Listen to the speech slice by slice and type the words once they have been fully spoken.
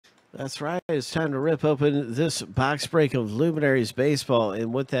That's right. It's time to rip open this box break of Luminaries baseball.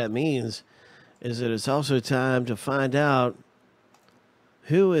 And what that means is that it's also time to find out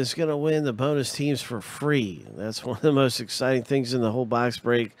who is going to win the bonus teams for free. That's one of the most exciting things in the whole box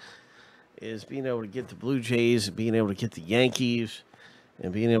break is being able to get the Blue Jays, being able to get the Yankees,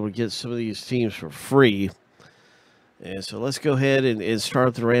 and being able to get some of these teams for free. And so let's go ahead and start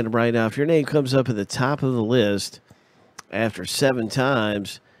with the random right now. If your name comes up at the top of the list after 7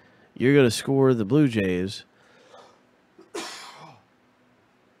 times, you're going to score the Blue Jays.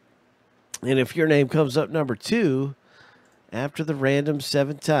 And if your name comes up number 2 after the random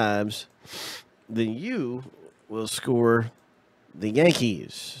 7 times, then you will score the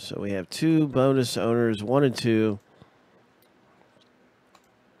Yankees. So we have 2 bonus owners, 1 and 2,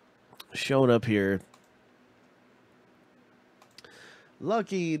 showing up here.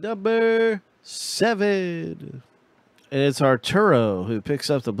 Lucky number 7. And it's Arturo who picks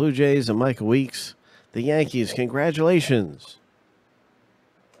up the Blue Jays and Michael Weeks, the Yankees. Congratulations.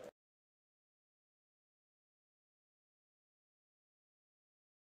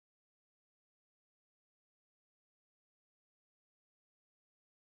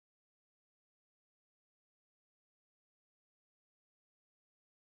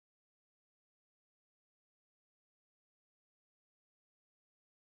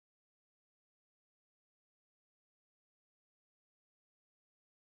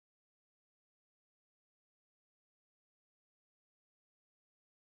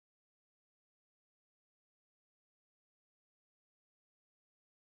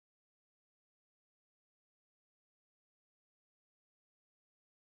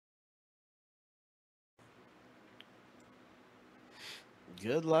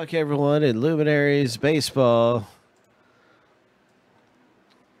 Good luck, everyone, in Luminaries baseball.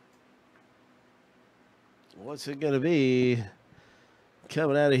 What's it going to be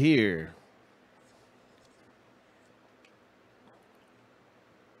coming out of here?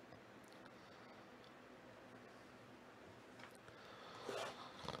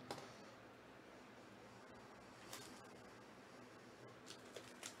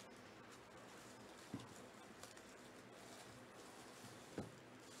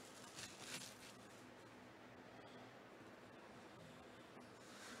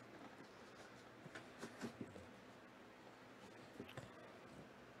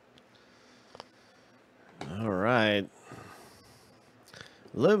 All right.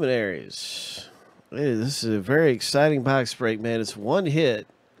 Luminaries. Hey, this is a very exciting box break, man. It's 1 hit.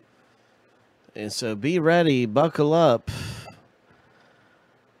 And so be ready. Buckle up.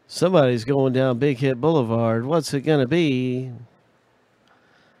 Somebody's going down Big Hit Boulevard. What's it going to be?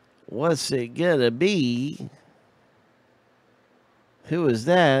 What's it going to be? Who is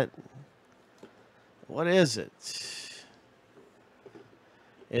that? What is it?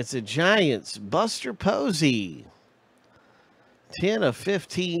 It's a Giants. Buster Posey. 10 of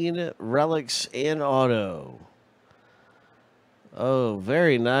 15 relics and auto. Oh,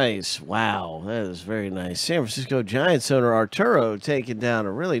 very nice. Wow, that is very nice. San Francisco Giants owner Arturo taking down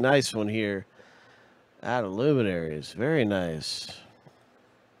a really nice one here out of Luminaries. Very nice.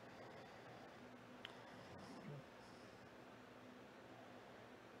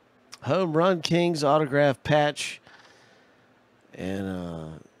 Home Run Kings autograph patch.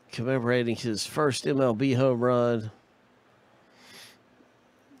 And commemorating his first MLB home run.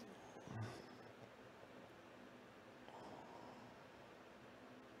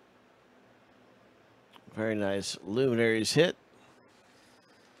 Very nice Luminaries hit.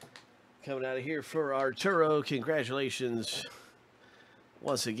 Coming out of here for Arturo. Congratulations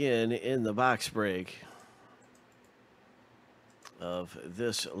once again in the box break of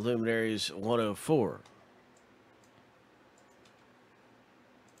this Luminaries 104.